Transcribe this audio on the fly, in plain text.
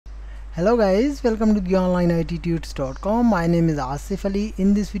Hello guys, welcome to the OnlineITtuts.com. My name is Asif Ali.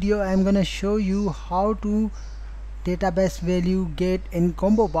 In this video I am gonna show you how to database value get in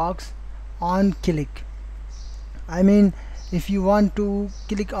Combobox on click. I mean, if you want to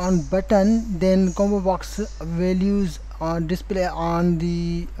click on button, then Combobox values are display on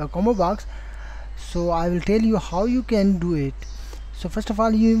the Combobox. So I will tell you how you can do it. So first of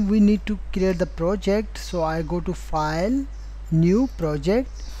all, we need to create the project. So I go to File, New Project,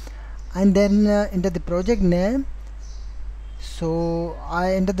 and then enter the project name. So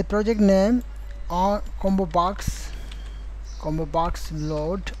I enter the project name on Combobox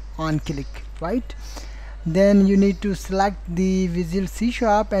load on click, right? Then you need to select the Visual C#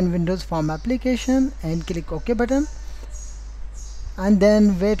 and Windows Form application and click OK button, and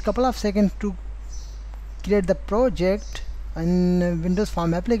then wait couple of seconds to create the project in Windows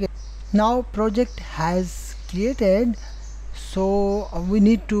Form application. Now project has created. So we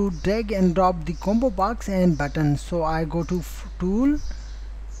need to drag and drop the Combobox and button. So I go to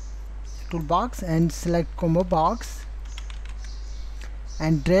toolbox and select Combobox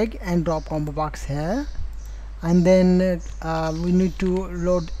and drag and drop Combobox here, and then we need to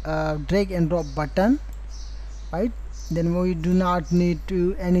load drag and drop button, right? Then we do not need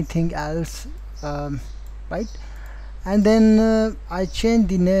to anything else, right? And then I change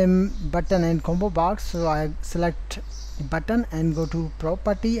the name button and Combobox. So I select button and go to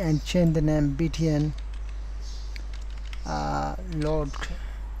property and change the name btn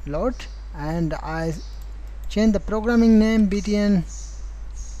load, and I change the programming name btn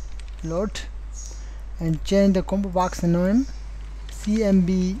load and change the Combobox name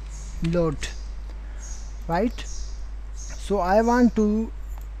cmb load, right? So I want to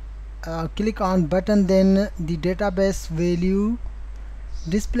click on button, then the database value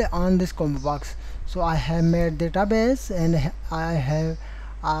display on this Combobox. So I have made database and I have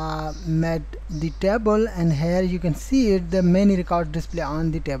made the table, and here you can see it, the many record display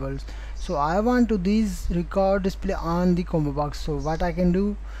on the tables. So I want to these record display on the Combobox. So what I can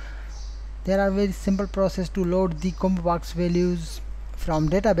do, there are very simple process to load the Combobox values from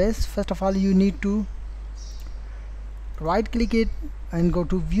database. First of all, you need to right click it and go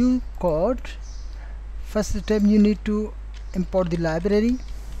to view code. First step, you need to import the library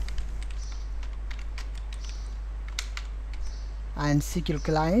and SQL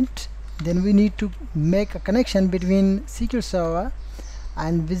client. Then we need to make a connection between SQL Server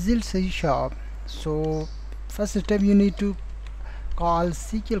and Visual C#. So first step, you need to call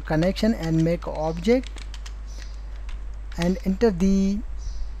SQL connection and make an object and enter the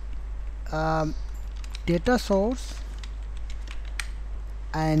data source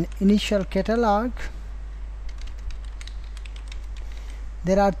and initial catalog.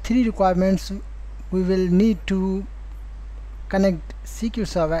 There are three requirements we will need to connect SQL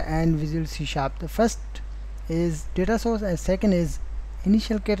Server and Visual C#. The first is data source, and second is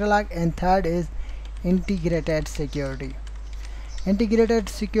initial catalog, and third is integrated security. Integrated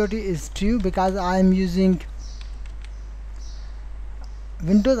security is true because I am using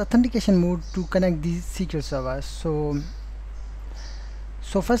Windows authentication mode to connect the SQL Server. So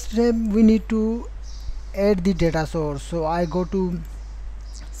first step, we need to add the data source. So I go to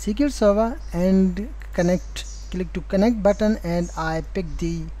SQL Server and click to connect button, and I pick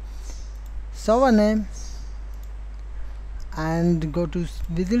the server name and go to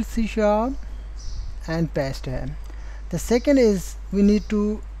Visual C# and paste here. The second is we need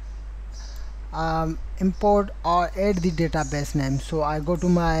to import or add the database name. So I go to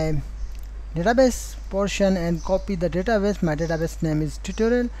my database portion and copy the database. My database name is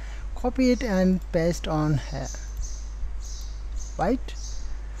tutorial, copy it and paste on here, right?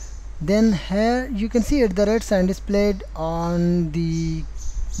 Then here you can see it, the red sign displayed on the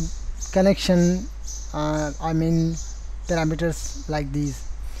connection, I mean parameters like these.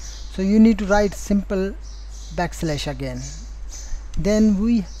 So you need to write simple backslash again. Then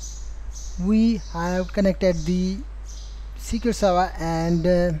we have connected the SQL Server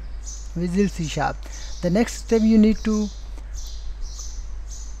and Visual C#. The next step, you need to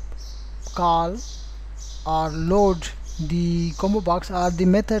call or load the Combobox, or the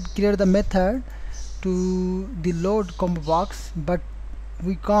method, create the method to the load Combobox, but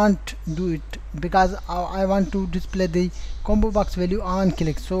we can't do it because I want to display the Combobox value on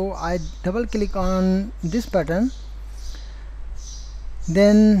click. So I double click on this button.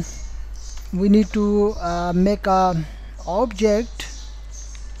 Then we need to make a object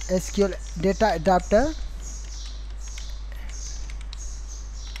SQL data adapter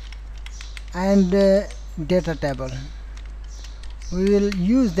and data table. We will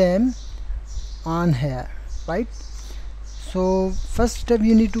use them on here, right? So first step,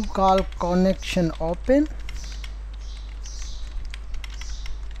 you need to call connection open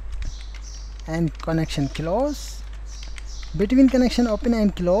and connection close. Between connection open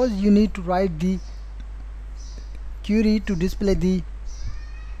and close, you need to write the query to display the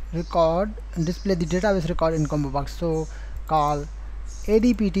database record in Combobox. So call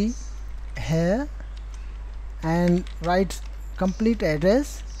ADPT here and write complete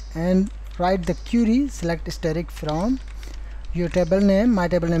address and write the query, select asterisk from your table name. My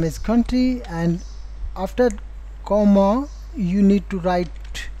table name is country, and after comma you need to write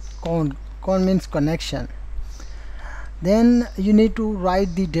con means connection. Then you need to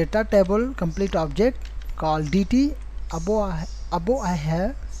write the data table complete object called DT. Above I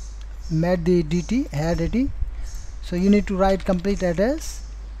have made the DT here DT. So you need to write complete address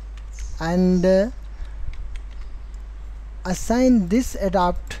and assign this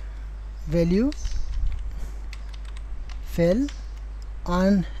adapt value fill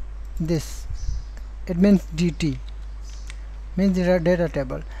on this. It means DT means the data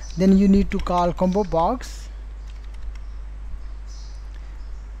table. Then you need to call Combobox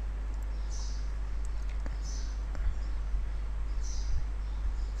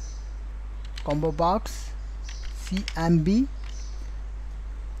CMB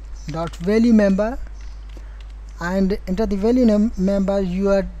dot value member and enter the value member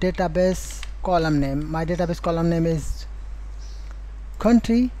your database column name. My database column name is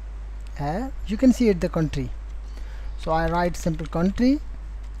country. You can see it, the country. So I write simple country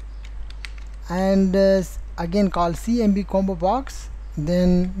and again call CMB Combobox,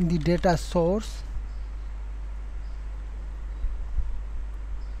 then the data source,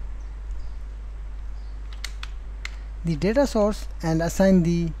 and assign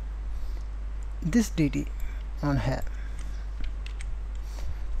this DT on here.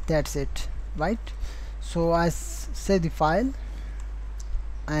 That's it, right? So I save the file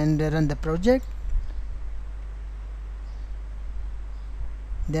and run the project.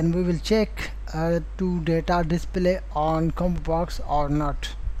 Then we will check to data display on Combobox or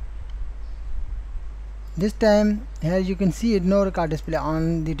not. This time here you can see it, no record display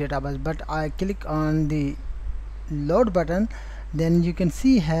on the database, but I click on the load button, then you can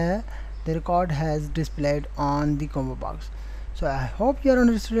see here the record has displayed on the Combobox. So I hope you are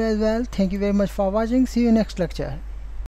understood as well. Thank you very much for watching. See you next lecture.